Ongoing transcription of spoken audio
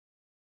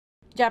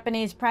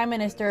Japanese Prime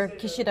Minister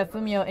Kishida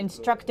Fumio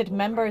instructed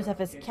members of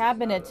his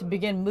cabinet to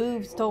begin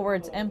moves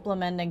towards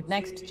implementing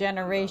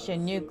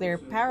next-generation nuclear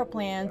power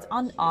plants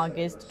on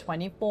August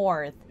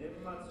 24th.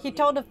 He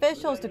told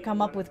officials to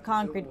come up with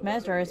concrete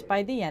measures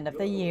by the end of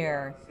the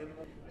year.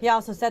 He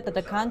also said that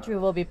the country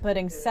will be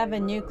putting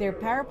 7 nuclear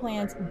power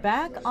plants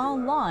back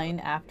online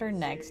after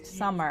next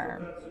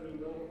summer.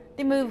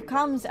 The move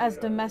comes as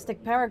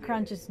domestic power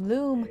crunches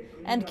loom,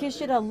 and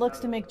Kishida looks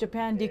to make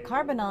Japan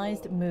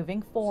decarbonized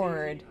moving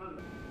forward.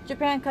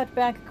 Japan cut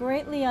back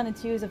greatly on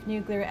its use of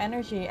nuclear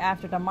energy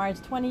after the March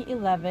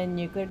 2011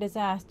 nuclear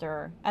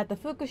disaster at the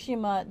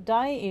Fukushima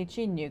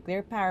Daiichi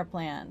nuclear power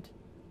plant.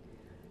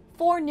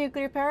 4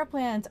 nuclear power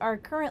plants are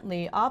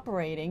currently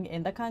operating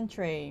in the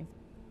country.